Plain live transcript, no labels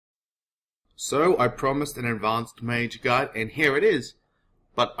So I promised an advanced mage guide, and here it is.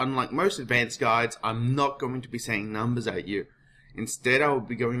 But unlike most advanced guides, I'm not going to be saying numbers at you. Instead, I will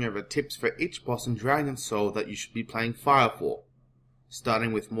be going over tips for each boss in Dragon Soul that you should be playing fire for,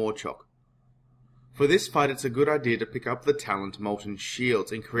 starting with Morchok. For this fight, it's a good idea to pick up the talent Molten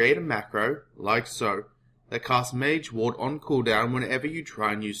Shields and create a macro, like so, that casts Mage Ward on cooldown whenever you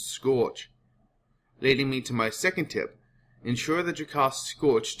try and use Scorch. Leading me to my second tip, ensure that you cast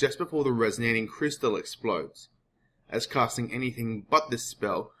Scorch just before the resonating crystal explodes, as casting anything but this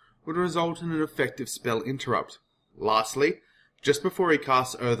spell would result in an effective spell interrupt. Lastly, just before he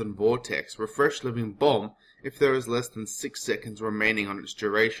casts Earthen Vortex, refresh Living Bomb if there is less than 6 seconds remaining on its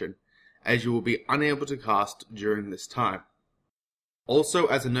duration, as you will be unable to cast during this time. Also,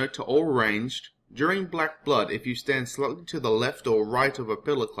 as a note to all ranged, during Black Blood, if you stand slightly to the left or right of a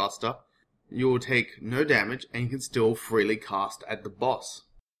pillar cluster, you will take no damage and can still freely cast at the boss.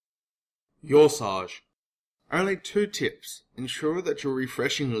 Yorsage. Only 2 tips. Ensure that you're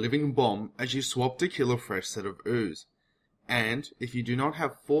refreshing Living Bomb as you swap to kill a fresh set of ooze. And, if you do not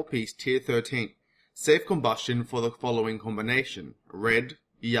have 4-piece tier 13, save Combustion for the following combination: red,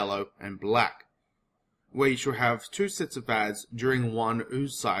 yellow, and black, where you shall have 2 sets of ads during one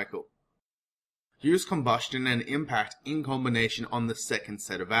ooze cycle. Use Combustion and Impact in combination on the second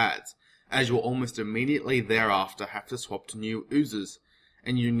set of ads, as you will almost immediately thereafter have to swap to new oozes,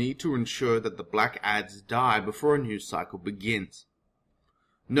 and you need to ensure that the black ads die before a new cycle begins.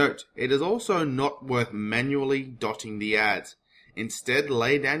 Note, it is also not worth manually dotting the ads. Instead,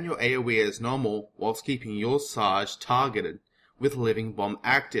 lay down your AoE as normal whilst keeping your Sarge targeted with Living Bomb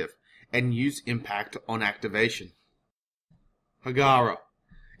active, and use Impact on activation. Hagara.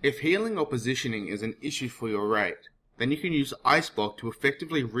 If healing or positioning is an issue for your raid, then you can use Ice Block to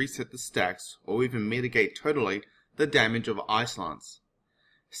effectively reset the stacks or even mitigate totally the damage of Ice Lance.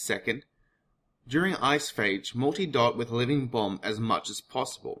 Second, during Ice Phage, multi-dot with Living Bomb as much as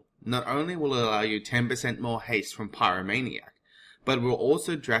possible. Not only will it allow you 10% more haste from Pyromaniac, but it will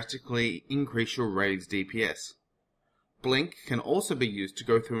also drastically increase your raid's DPS. Blink can also be used to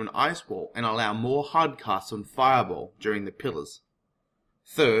go through an ice wall and allow more hard casts on Fireball during the pillars.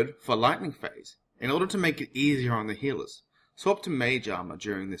 Third, for Lightning Phase, in order to make it easier on the healers, swap to Mage Armor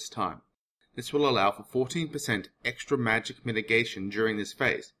during this time. This will allow for 14% extra magic mitigation during this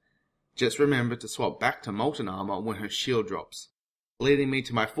phase. Just remember to swap back to Molten Armor when her shield drops. Leading me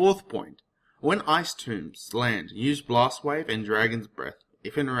to my fourth point. When Ice Tombs land, use Blast Wave and Dragon's Breath,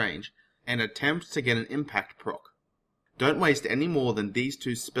 if in range, and attempt to get an impact proc. Don't waste any more than these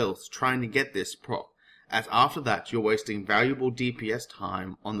 2 spells trying to get this proc, as after that you're wasting valuable DPS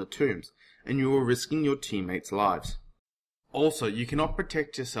time on the tombs, and you are risking your teammates' lives. Also, you cannot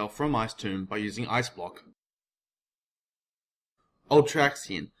protect yourself from Ice Tomb by using Ice Block.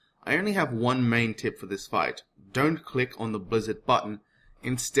 Ultraxian. I only have one main tip for this fight. Don't click on the Blizzard button.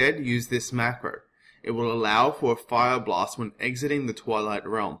 Instead, use this macro. It will allow for a Fire Blast when exiting the Twilight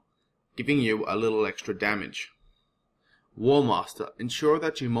Realm, giving you a little extra damage. Warmaster. Ensure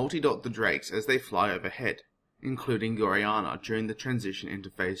that you multi-dot the drakes as they fly overhead, including Goriana during the transition into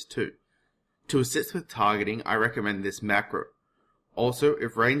Phase 2. To assist with targeting, I recommend this macro. Also,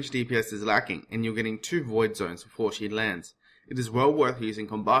 if range DPS is lacking and you're getting 2 Void Zones before she lands, it is well worth using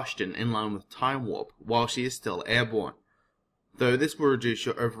Combustion in line with Time Warp while she is still airborne. Though this will reduce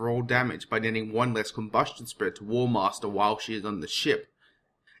your overall damage by netting 1 less Combustion spread to Warmaster while she is on the ship,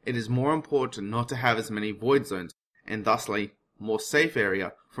 it is more important not to have as many Void Zones, and thusly, more safe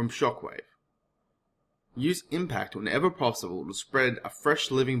area from Shockwave. Use Impact whenever possible to spread a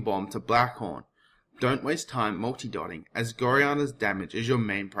fresh Living Bomb to Blackhorn. Don't waste time multi-dotting, as Goriana's damage is your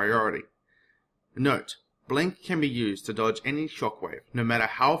main priority. Note, Blink can be used to dodge any Shockwave, no matter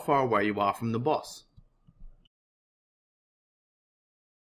how far away you are from the boss.